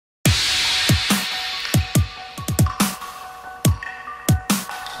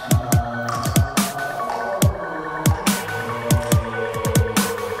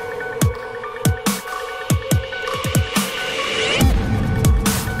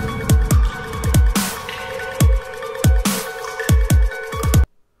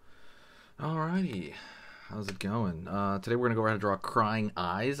How's it going? Today we're gonna go ahead and draw crying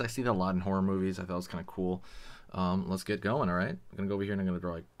eyes. I see that a lot in horror movies. I thought it was kind of cool. Let's get going. All right, I'm gonna go over here and I'm gonna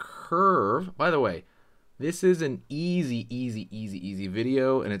draw a curve. By the way, this is an easy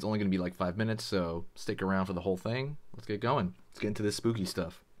video, and it's only gonna be like 5 minutes. So stick around for the whole thing. Let's get going. Let's get into this spooky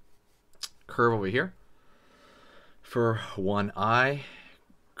stuff. Curve over here for one eye.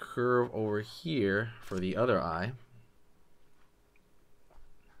 Curve over here for the other eye.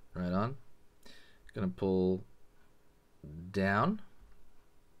 Right on. Gonna pull down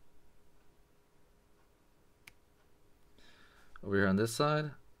over here on this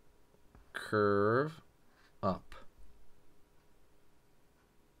side, curve up.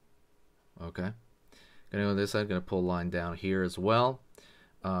 Okay, gonna go on this side, gonna pull a line down here as well.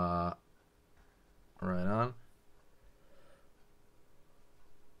 Right on.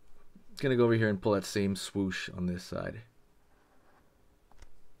 Gonna go over here and pull that same swoosh on this side.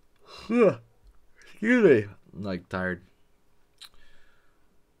 Excuse me. I'm like tired.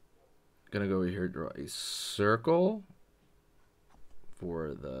 Gonna go over here, draw a circle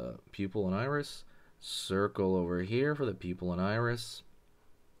for the pupil and iris. Circle over here for the pupil and iris.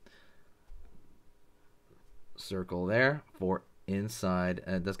 Circle there for inside,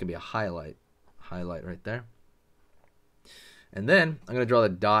 and that's gonna be a highlight. Highlight right there. And then I'm gonna draw the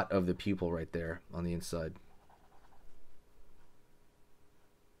dot of the pupil right there on the inside.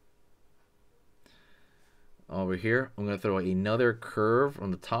 Over here, I'm going to throw another curve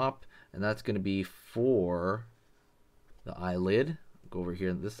on the top, and that's going to be for the eyelid. Go over here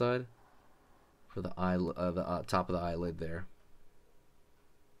on this side for the top of the eyelid there.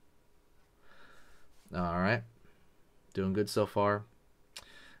 All right, doing good so far. I'm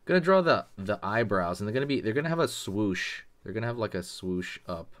going to draw the eyebrows, and they're going to have a swoosh. They're going to have like a swoosh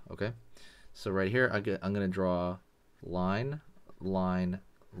up. Okay, so right here, I'm going to draw line, line,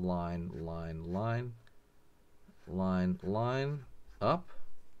 line, line, line. Line up,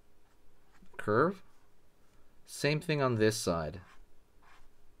 curve. Same thing on this side.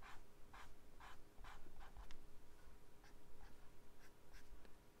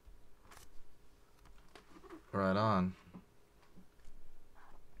 Right on.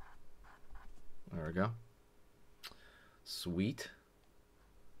 There we go. Sweet.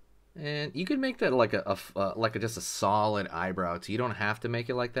 And you could make that like just a solid eyebrow too. You don't have to make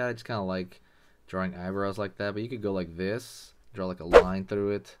it like that. It's kind of like drawing eyebrows like that, but you could go like this, draw like a line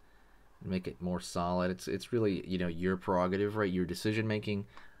through it, and make it more solid. It's really, you know, your prerogative, right? Your decision making,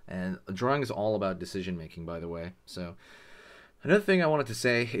 and drawing is all about decision making, by the way. So another thing I wanted to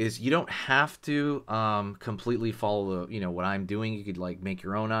say is you don't have to completely follow the, you know, what I'm doing. You could like make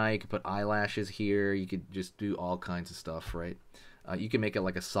your own eye. You could put eyelashes here. You could just do all kinds of stuff, right? You can make it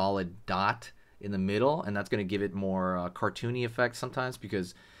like a solid dot in the middle, and that's going to give it more cartoony effect sometimes,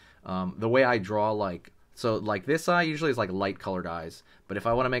 because the way I draw, like this eye usually is like light colored eyes, but if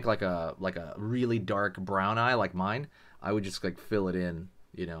I want to make like a really dark brown eye like mine, I would just like fill it in,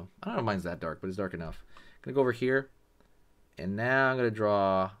 you know. I don't know if mine's that dark, but it's dark enough. I'm gonna go over here, and now I'm gonna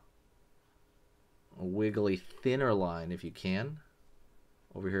draw a wiggly thinner line, if you can,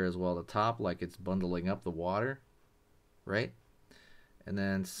 over here as well at the top, like it's bundling up the water, right? And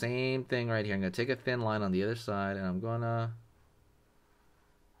then same thing right here. I'm gonna take a thin line on the other side, and I'm gonna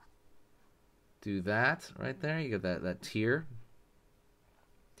do that right there. You get that tear.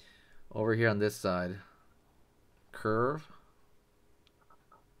 Over here on this side, curve.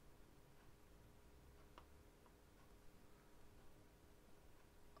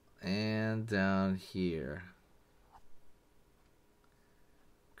 And down here,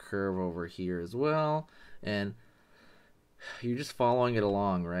 curve over here as well. And you're just following it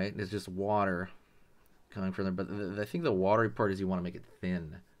along, right? It's just water coming from there. But I think the watery part is you want to make it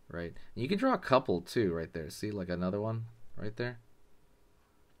thin. Right, and you can draw a couple too right there. See, like another one right there.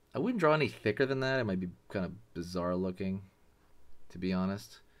 I wouldn't draw any thicker than that. It might be kind of bizarre looking, to be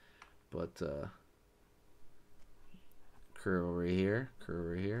honest. But curve over here, curve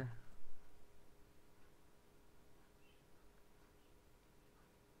over here.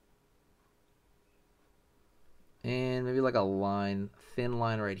 And maybe like a line, thin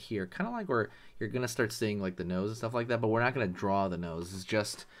line right here, kind of like where you're gonna start seeing like the nose and stuff like that, but we're not gonna draw the nose. It's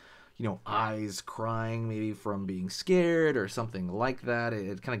just, you know, eyes crying maybe from being scared or something like that.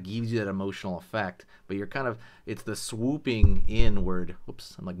 It kind of gives you that emotional effect, but you're kind of, it's the swooping inward.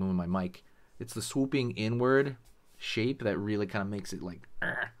 Whoops, I'm like moving my mic. It's the swooping inward shape that really kind of makes it like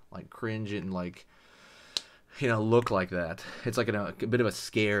cringe and like, you know, look like that. It's like a bit of a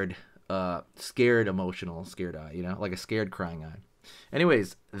scared emotional eye, you know, like a scared crying eye.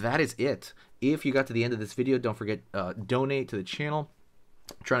 Anyways, that is it. If you got to the end of this video, don't forget donate to the channel.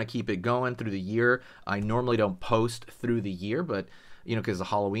 trying to keep it going through the year. I normally don't post through the year, but because it's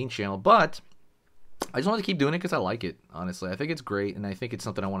a Halloween channel, but I just want to keep doing it because I like it. Honestly, I think it's great, and I think it's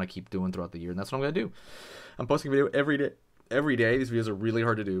something I want to keep doing throughout the year, and that's what I'm gonna do. I'm posting a video every day. Every day. These videos are really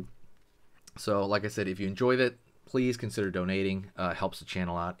hard to do. So, like I said, if you enjoyed it, please consider donating. Helps the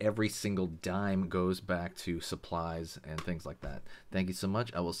channel out. Every single dime goes back to supplies and things like that. Thank you so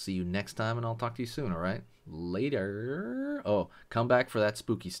much. I will see you next time, and I'll talk to you soon. All right, later. Oh, come back for that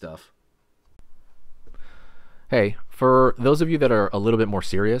spooky stuff. Hey, for those of you that are a little bit more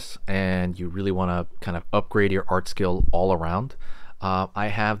serious and you really want to kind of upgrade your art skill all around, I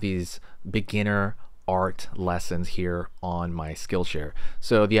have these beginner art lessons here on my Skillshare.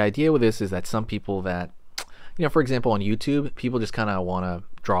 So the idea with this is that some people that, for example, on YouTube, people just kind of want to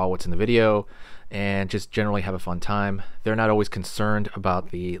draw what's in the video and just generally have a fun time. They're not always concerned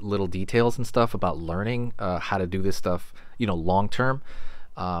about the little details and stuff about learning how to do this stuff, long term.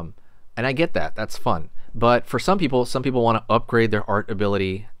 And I get that. That's fun. But for some people want to upgrade their art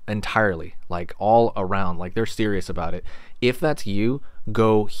ability entirely, like all around, like they're serious about it. If that's you,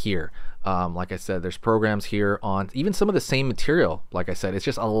 go here. Like I said, there's programs here on even some of the same material. Like I said, it's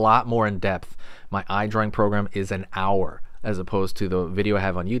just a lot more in depth. My eye drawing program is an hour as opposed to the video I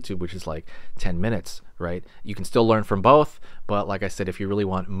have on YouTube, which is like 10 minutes, right? You can still learn from both, but like I said, if you really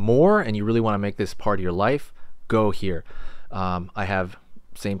want more and you really want to make this part of your life, go here. I have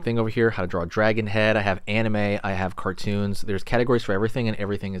same thing over here, how to draw a dragon head. I have anime, I have cartoons. There's categories for everything, and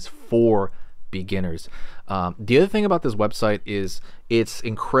everything is for beginners. The other thing about this website is it's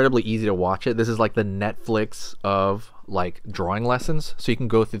incredibly easy to watch it. This is like the Netflix of like drawing lessons. So you can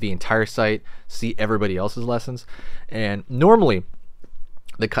go through the entire site, see everybody else's lessons. And normally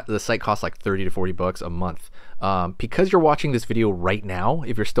the site costs like 30 to 40 bucks a month. Because you're watching this video right now,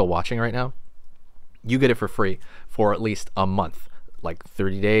 if you're still watching right now, you get it for free for at least a month. Like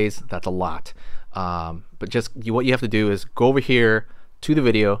 30 days, that's a lot. But just what you have to do is go over here to the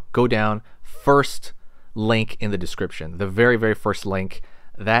video, go down, first link in the description, the very, very first link,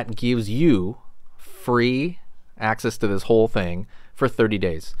 that gives you free access to this whole thing for 30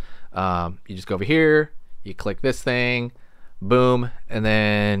 days. You just go over here, you click this thing, boom, and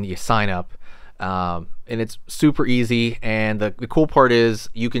then you sign up. And it's super easy, and the cool part is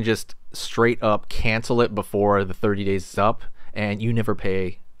you can just straight up cancel it before the 30 days is up, and you never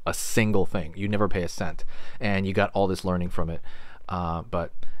pay a single thing. You never pay a cent, and you got all this learning from it.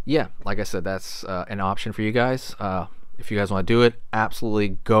 But yeah, like I said, that's an option for you guys. If you guys want to do it,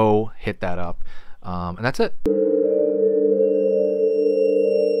 absolutely go hit that up. And that's it.